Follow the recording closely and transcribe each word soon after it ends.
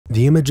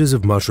The images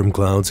of mushroom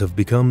clouds have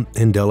become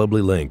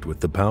indelibly linked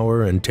with the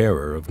power and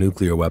terror of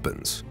nuclear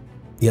weapons.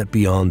 Yet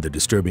beyond the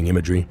disturbing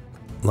imagery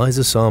lies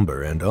a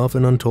somber and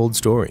often untold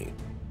story: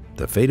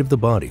 the fate of the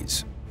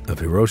bodies of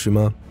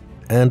Hiroshima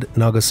and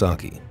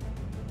Nagasaki.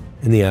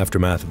 In the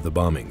aftermath of the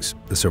bombings,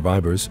 the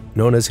survivors,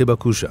 known as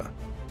hibakusha,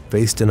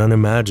 faced an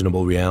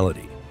unimaginable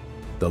reality.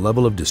 The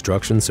level of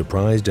destruction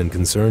surprised and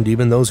concerned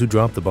even those who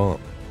dropped the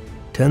bomb.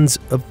 Tens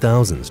of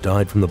thousands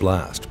died from the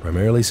blast,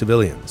 primarily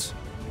civilians,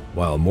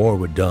 while more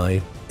would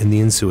die in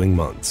the ensuing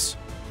months.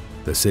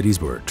 The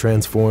cities were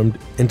transformed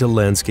into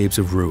landscapes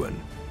of ruin,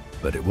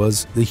 but it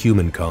was the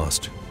human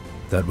cost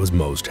that was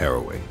most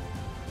harrowing.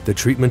 The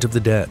treatment of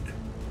the dead,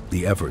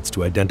 the efforts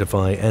to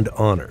identify and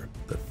honor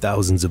the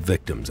thousands of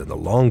victims, and the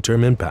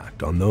long-term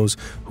impact on those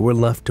who were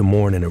left to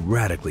mourn in a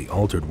radically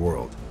altered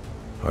world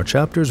are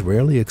chapters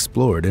rarely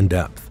explored in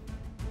depth.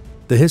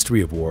 The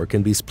history of war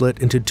can be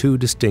split into two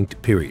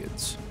distinct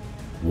periods: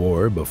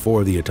 war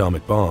before the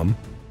atomic bomb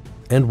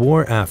and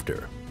war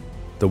after.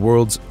 The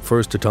world's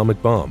first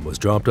atomic bomb was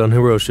dropped on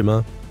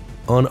Hiroshima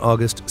on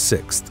August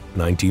 6,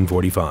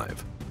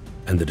 1945,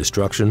 and the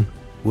destruction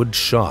would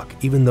shock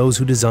even those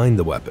who designed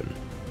the weapon.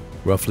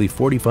 Roughly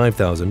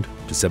 45,000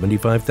 to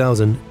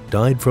 75,000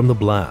 died from the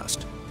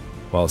blast,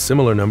 while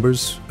similar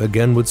numbers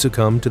again would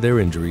succumb to their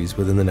injuries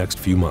within the next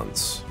few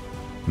months.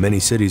 Many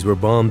cities were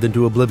bombed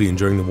into oblivion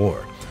during the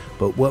war,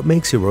 but what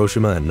makes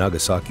Hiroshima and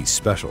Nagasaki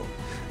special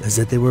is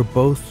that they were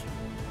both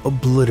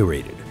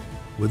obliterated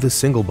with a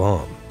single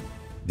bomb.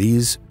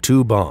 These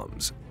two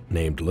bombs,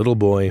 named Little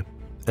Boy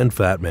and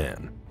Fat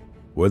Man,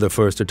 were the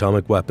first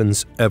atomic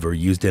weapons ever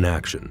used in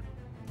action.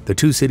 The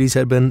two cities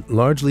had been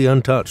largely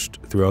untouched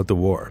throughout the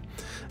war,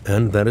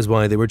 and that is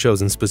why they were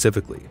chosen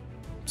specifically,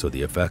 so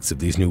the effects of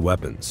these new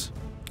weapons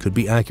could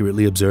be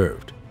accurately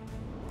observed.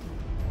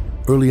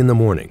 Early in the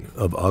morning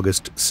of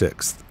August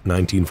 6,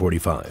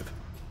 1945,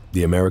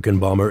 the American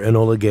bomber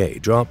Enola Gay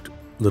dropped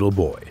Little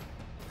Boy,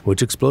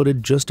 which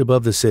exploded just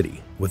above the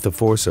city with a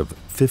force of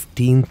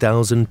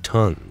 15,000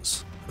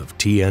 tons of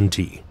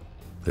TNT.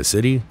 The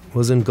city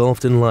was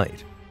engulfed in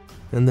light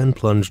and then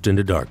plunged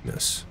into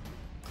darkness.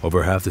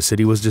 Over half the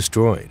city was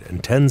destroyed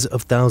and tens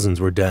of thousands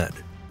were dead.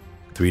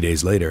 3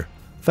 days later,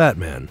 Fat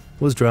Man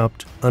was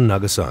dropped on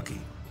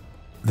Nagasaki.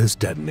 This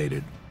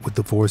detonated with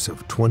the force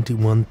of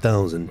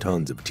 21,000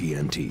 tons of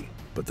TNT,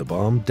 but the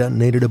bomb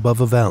detonated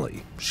above a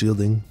valley,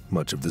 shielding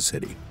much of the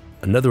city.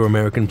 Another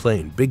American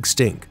plane, Big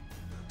Stink,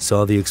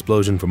 saw the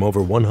explosion from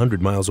over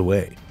 100 miles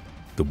away.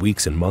 The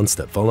weeks and months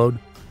that followed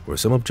were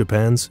some of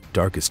Japan's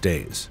darkest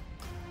days.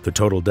 The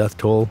total death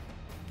toll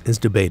is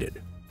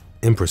debated.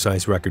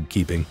 Imprecise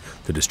record-keeping,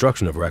 the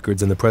destruction of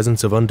records, and the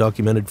presence of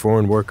undocumented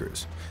foreign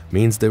workers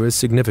means there is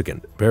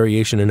significant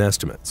variation in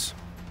estimates.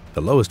 The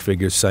lowest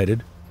figures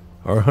cited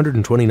are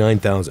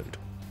 129,000,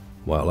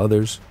 while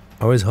others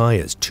are as high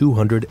as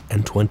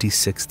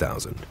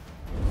 226,000.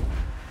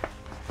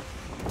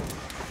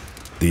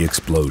 The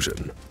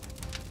explosion.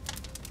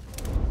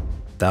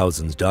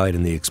 Thousands died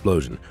in the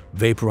explosion,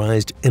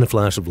 vaporized in a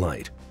flash of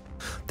light.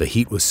 The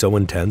heat was so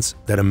intense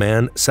that a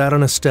man sat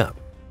on a step,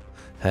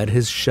 had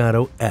his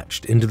shadow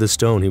etched into the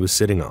stone he was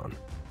sitting on.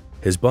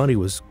 His body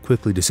was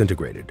quickly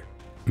disintegrated,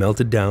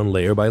 melted down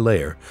layer by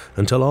layer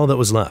until all that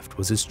was left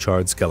was his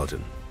charred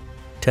skeleton.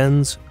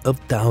 Tens of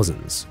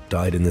thousands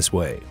died in this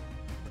way.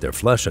 Their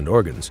flesh and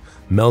organs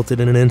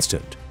melted in an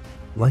instant,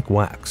 like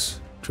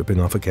wax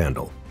dripping off a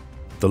candle.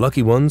 The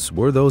lucky ones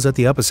were those at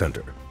the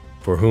epicenter,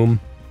 for whom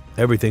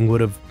everything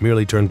would have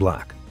merely turned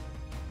black.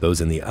 Those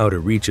in the outer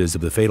reaches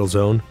of the fatal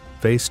zone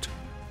faced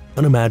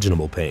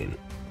unimaginable pain.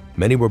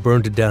 Many were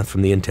burned to death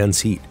from the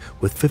intense heat,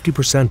 with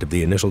 50% of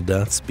the initial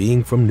deaths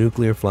being from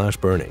nuclear flash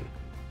burning.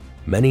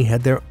 Many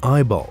had their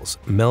eyeballs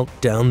melt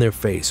down their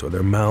face or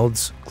their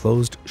mouths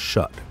closed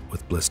shut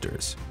with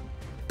blisters.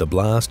 The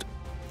blast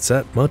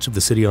set much of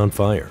the city on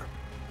fire,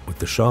 with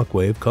the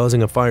shockwave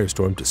causing a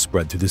firestorm to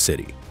spread through the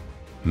city.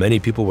 Many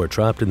people were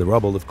trapped in the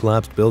rubble of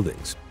collapsed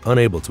buildings,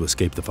 unable to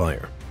escape the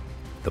fire.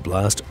 The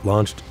blast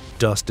launched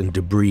dust and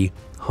debris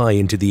high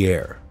into the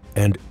air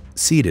and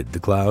seeded the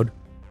cloud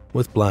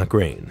with black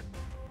rain,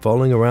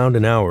 falling around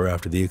an hour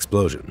after the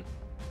explosion.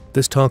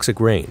 This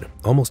toxic rain,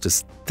 almost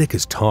as thick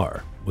as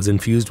tar, was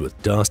infused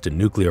with dust and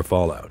nuclear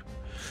fallout.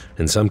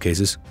 In some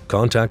cases,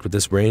 contact with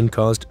this rain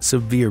caused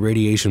severe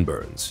radiation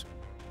burns.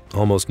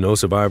 Almost no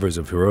survivors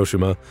of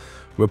Hiroshima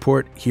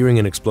report hearing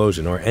an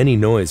explosion or any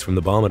noise from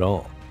the bomb at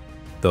all.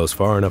 Those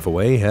far enough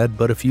away had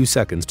but a few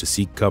seconds to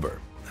seek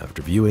cover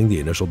after viewing the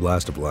initial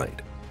blast of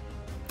light.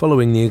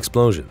 Following the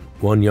explosion,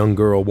 one young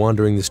girl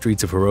wandering the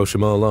streets of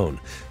Hiroshima alone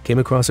came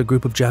across a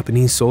group of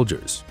Japanese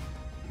soldiers.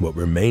 What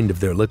remained of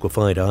their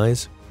liquefied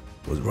eyes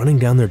was running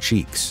down their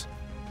cheeks,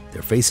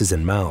 their faces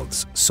and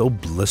mouths so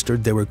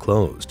blistered they were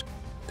closed.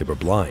 They were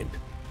blind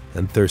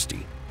and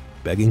thirsty,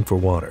 begging for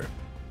water.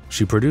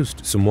 She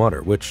produced some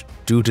water which,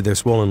 due to their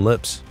swollen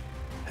lips,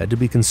 had to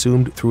be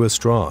consumed through a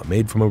straw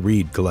made from a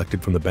reed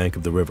collected from the bank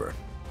of the river.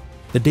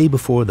 The day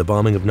before the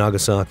bombing of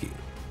Nagasaki,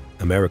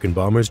 American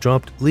bombers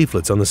dropped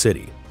leaflets on the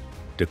city,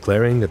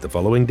 declaring that the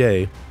following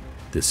day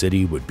the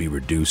city would be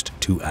reduced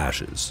to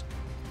ashes.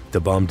 The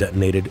bomb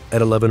detonated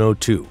at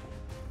 11:02,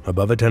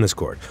 above a tennis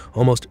court,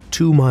 almost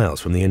 2 miles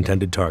from the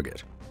intended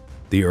target.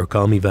 The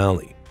Urkami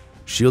Valley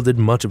shielded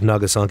much of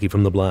Nagasaki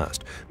from the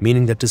blast,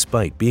 meaning that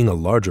despite being a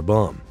larger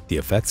bomb, the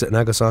effects at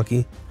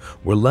Nagasaki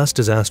were less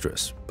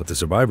disastrous, but the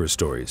survivors'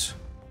 stories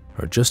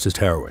are just as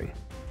harrowing.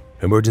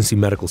 Emergency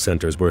medical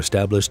centers were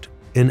established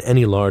in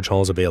any large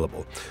halls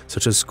available,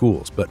 such as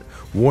schools, but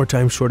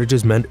wartime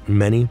shortages meant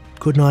many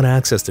could not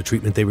access the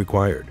treatment they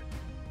required.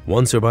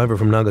 One survivor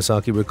from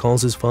Nagasaki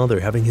recalls his father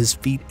having his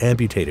feet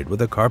amputated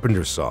with a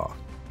carpenter's saw,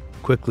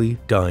 quickly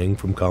dying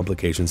from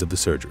complications of the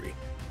surgery.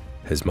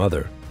 His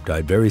mother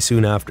died very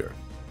soon after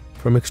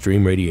from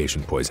extreme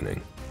radiation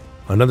poisoning.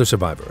 Another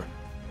survivor,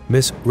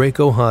 Miss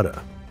Reiko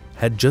Hada,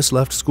 had just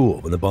left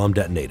school when the bomb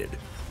detonated.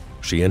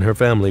 She and her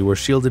family were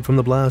shielded from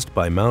the blast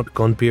by Mount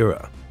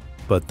Konpira,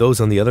 but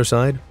those on the other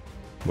side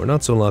were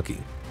not so lucky.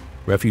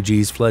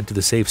 Refugees fled to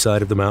the safe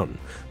side of the mountain.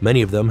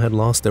 Many of them had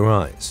lost their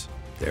eyes.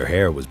 Their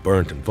hair was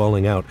burnt and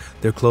falling out,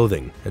 their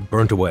clothing had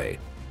burnt away,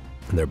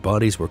 and their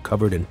bodies were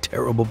covered in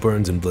terrible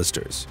burns and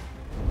blisters.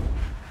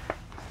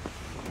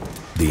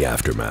 The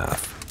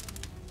aftermath.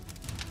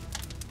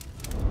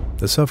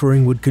 The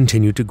suffering would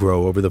continue to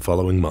grow over the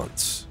following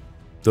months.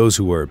 Those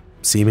who were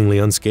seemingly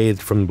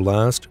unscathed from the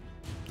blast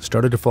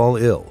started to fall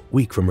ill,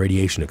 weak from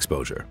radiation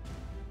exposure.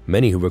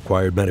 Many who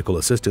required medical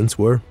assistance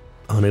were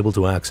unable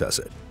to access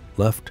it,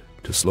 left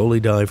to slowly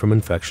die from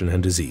infection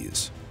and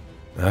disease.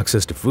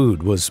 Access to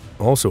food was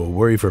also a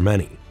worry for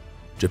many.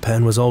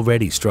 Japan was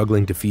already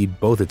struggling to feed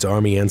both its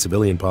army and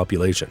civilian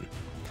population,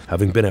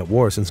 having been at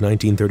war since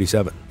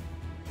 1937.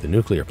 The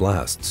nuclear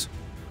blasts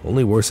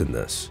only worsened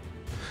this,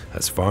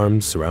 as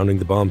farms surrounding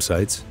the bomb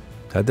sites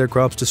had their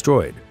crops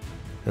destroyed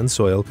and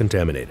soil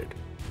contaminated,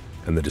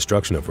 and the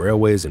destruction of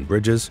railways and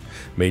bridges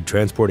made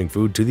transporting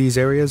food to these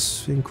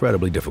areas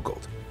incredibly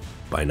difficult.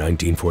 By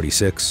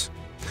 1946,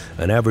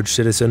 an average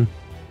citizen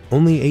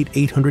only ate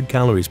 800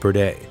 calories per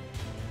day,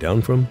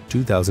 down from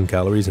 2,000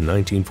 calories in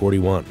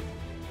 1941.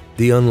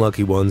 The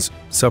unlucky ones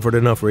suffered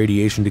enough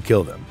radiation to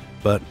kill them,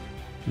 but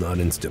not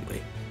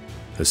instantly.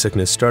 The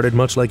sickness started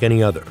much like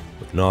any other,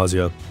 with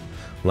nausea,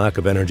 lack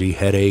of energy,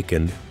 headache,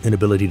 and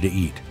inability to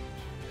eat.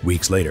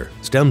 Weeks later,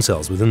 stem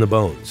cells within the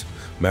bones,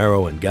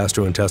 marrow, and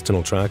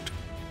gastrointestinal tract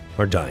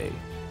are dying.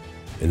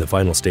 In the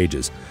final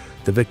stages,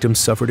 the victims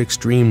suffered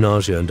extreme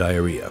nausea and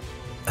diarrhea,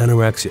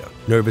 anorexia,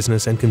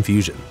 nervousness and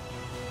confusion,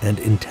 and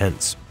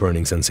intense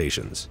burning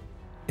sensations.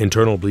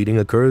 Internal bleeding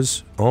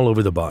occurs all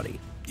over the body,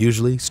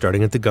 usually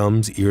starting at the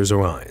gums, ears,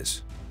 or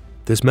eyes.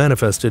 This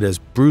manifested as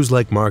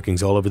bruise-like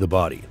markings all over the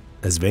body,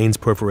 as veins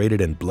perforated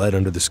and bled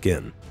under the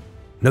skin.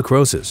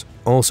 Necrosis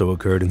also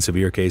occurred in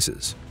severe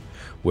cases,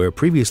 where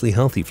previously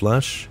healthy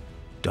flesh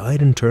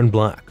died and turned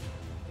black,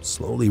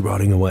 slowly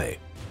rotting away.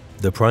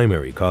 The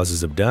primary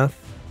causes of death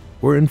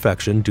were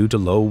infection due to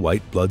low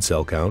white blood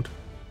cell count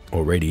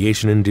or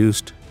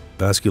radiation-induced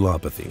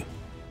vasculopathy,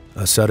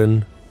 a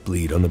sudden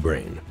bleed on the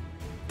brain.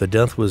 The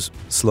death was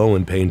slow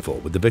and painful,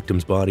 with the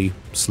victim's body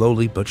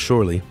slowly but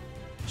surely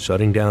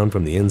shutting down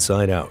from the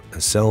inside out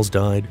as cells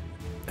died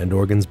and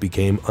organs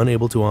became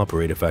unable to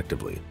operate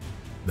effectively.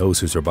 Those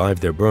who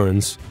survived their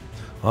burns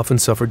often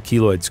suffered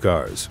keloid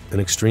scars, an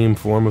extreme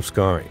form of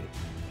scarring.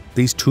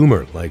 These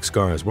tumor-like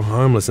scars were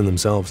harmless in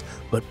themselves,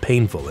 but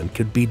painful and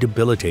could be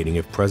debilitating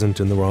if present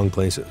in the wrong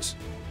places.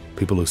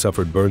 People who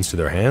suffered burns to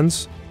their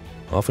hands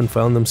often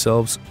found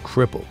themselves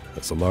crippled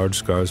as the large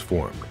scars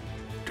formed,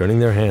 turning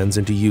their hands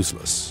into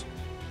useless,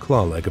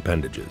 claw-like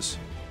appendages.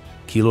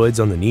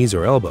 Keloids on the knees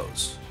or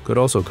elbows could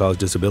also cause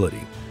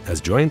disability, as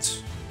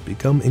joints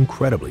become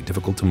incredibly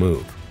difficult to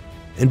move.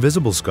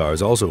 Invisible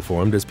scars also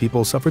formed as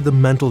people suffered the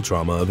mental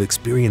trauma of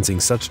experiencing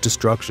such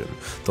destruction,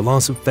 the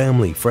loss of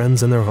family,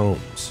 friends, and their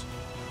homes.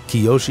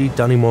 Kiyoshi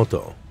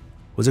Tanimoto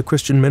was a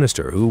Christian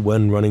minister who,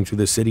 when running through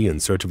the city in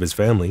search of his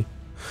family,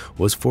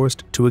 was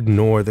forced to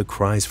ignore the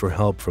cries for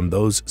help from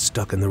those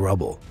stuck in the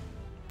rubble.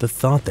 The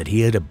thought that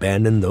he had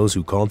abandoned those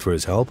who called for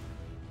his help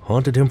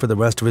haunted him for the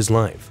rest of his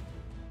life,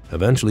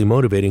 eventually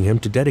motivating him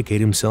to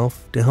dedicate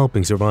himself to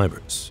helping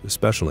survivors,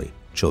 especially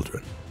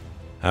children.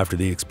 After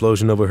the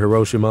explosion over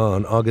Hiroshima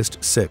on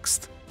August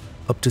 6th,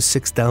 up to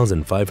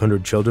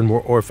 6,500 children were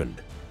orphaned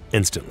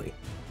instantly,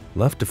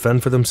 left to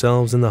fend for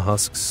themselves in the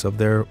husks of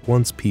their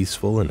once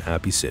peaceful and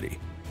happy city.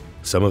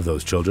 Some of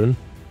those children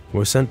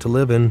were sent to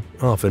live in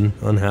often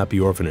unhappy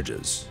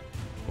orphanages,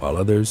 while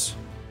others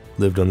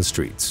lived on the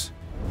streets.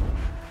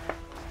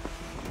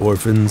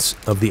 Orphans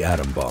of the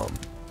atom bomb.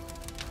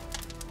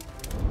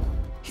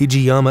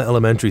 Hijiyama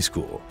Elementary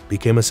School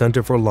became a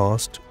center for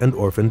lost and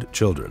orphaned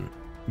children,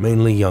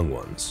 mainly young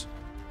ones.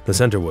 The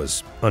center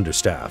was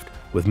understaffed,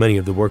 with many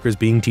of the workers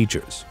being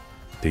teachers.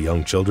 The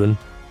young children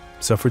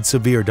suffered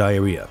severe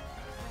diarrhea.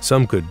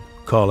 Some could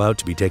call out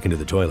to be taken to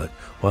the toilet,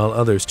 while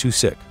others, too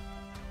sick,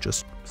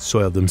 just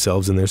soiled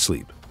themselves in their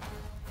sleep.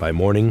 By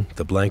morning,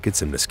 the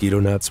blankets and mosquito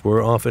nets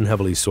were often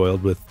heavily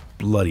soiled with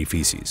bloody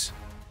feces.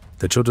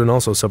 The children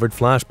also suffered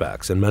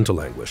flashbacks and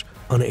mental anguish,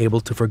 unable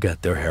to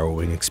forget their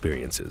harrowing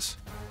experiences.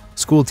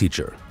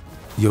 Schoolteacher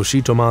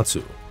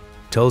Yoshitomatsu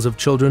tells of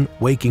children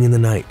waking in the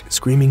night,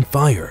 screaming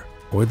fire,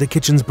 or the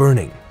kitchen's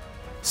burning.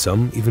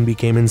 Some even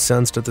became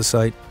incensed at the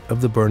sight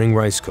of the burning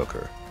rice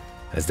cooker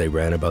as they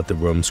ran about the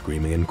room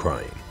screaming and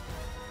crying.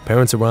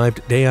 Parents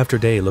arrived day after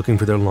day looking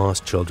for their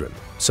lost children.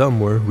 Some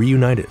were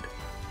reunited,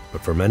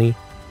 but for many,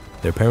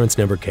 their parents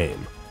never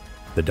came.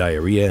 The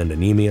diarrhea and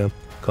anemia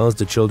caused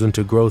the children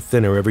to grow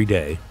thinner every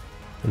day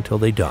until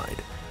they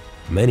died.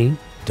 Many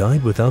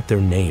died without their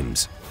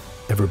names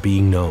ever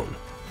being known.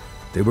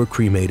 They were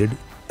cremated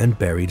and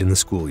buried in the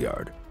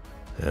schoolyard,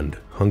 and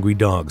hungry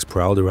dogs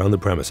prowled around the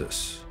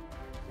premises,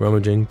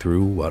 rummaging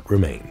through what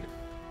remained.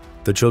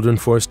 The children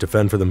forced to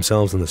fend for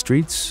themselves in the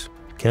streets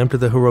camped at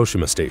the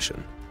Hiroshima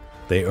station.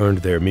 They earned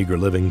their meager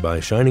living by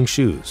shining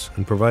shoes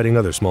and providing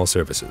other small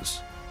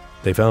services.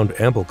 They found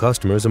ample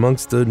customers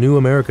amongst the new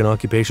American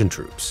occupation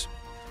troops.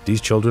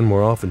 These children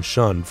were often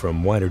shunned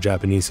from wider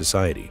Japanese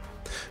society,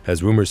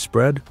 as rumors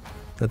spread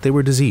that they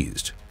were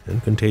diseased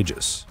and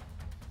contagious.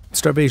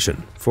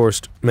 Starvation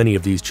forced many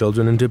of these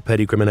children into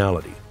petty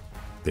criminality.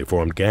 They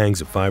formed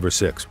gangs of 5 or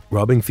 6,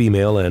 robbing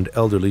female and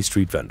elderly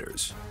street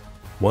vendors.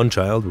 One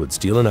child would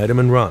steal an item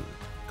and run,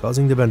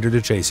 causing the vendor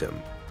to chase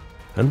him.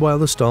 And while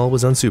the stall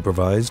was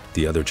unsupervised,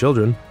 the other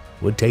children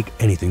would take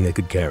anything they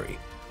could carry.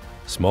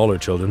 Smaller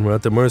children were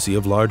at the mercy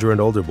of larger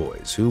and older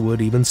boys who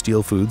would even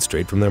steal food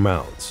straight from their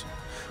mouths,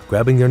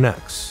 grabbing their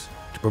necks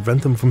to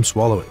prevent them from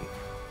swallowing.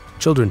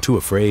 Children too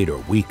afraid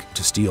or weak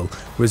to steal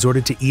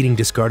resorted to eating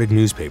discarded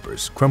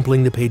newspapers,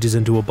 crumpling the pages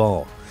into a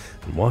ball,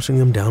 and washing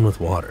them down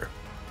with water.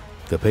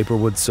 The paper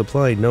would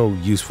supply no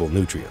useful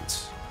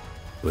nutrients,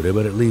 but it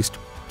would at least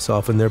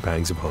soften their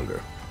pangs of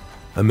hunger.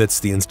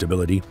 Amidst the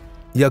instability,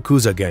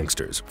 Yakuza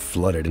gangsters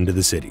flooded into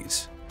the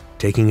cities,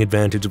 taking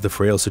advantage of the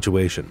frail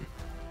situation.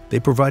 They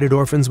provided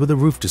orphans with a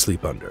roof to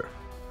sleep under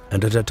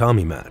and a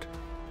tatami mat,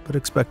 but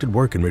expected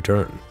work in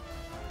return.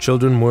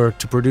 Children were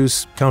to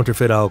produce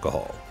counterfeit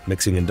alcohol,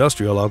 mixing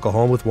industrial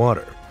alcohol with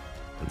water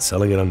and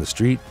selling it on the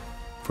street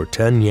for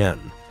 10 yen.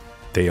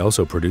 They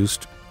also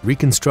produced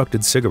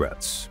reconstructed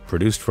cigarettes,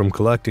 produced from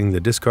collecting the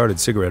discarded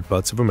cigarette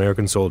butts of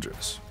American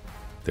soldiers.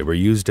 They were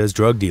used as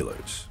drug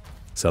dealers,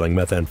 selling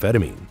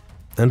methamphetamine,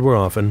 and were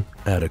often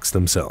addicts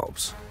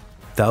themselves.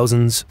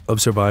 Thousands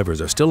of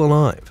survivors are still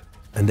alive,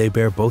 and they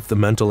bear both the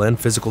mental and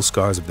physical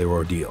scars of their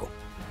ordeal.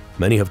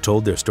 Many have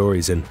told their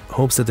stories in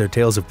hopes that their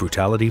tales of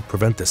brutality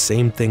prevent the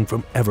same thing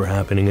from ever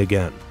happening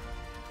again.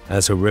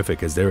 As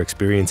horrific as their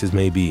experiences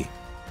may be,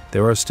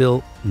 there are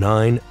still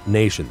 9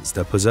 nations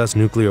that possess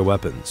nuclear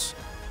weapons,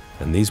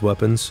 and these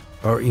weapons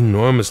are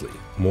enormously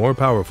more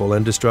powerful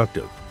and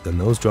destructive than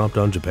those dropped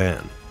on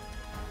Japan.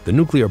 The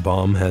nuclear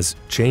bomb has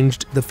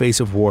changed the face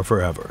of war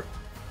forever.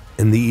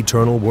 In the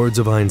eternal words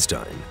of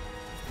Einstein,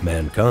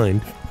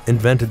 mankind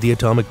invented the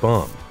atomic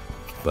bomb,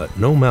 but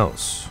no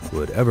mouse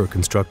would ever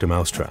construct a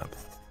mousetrap.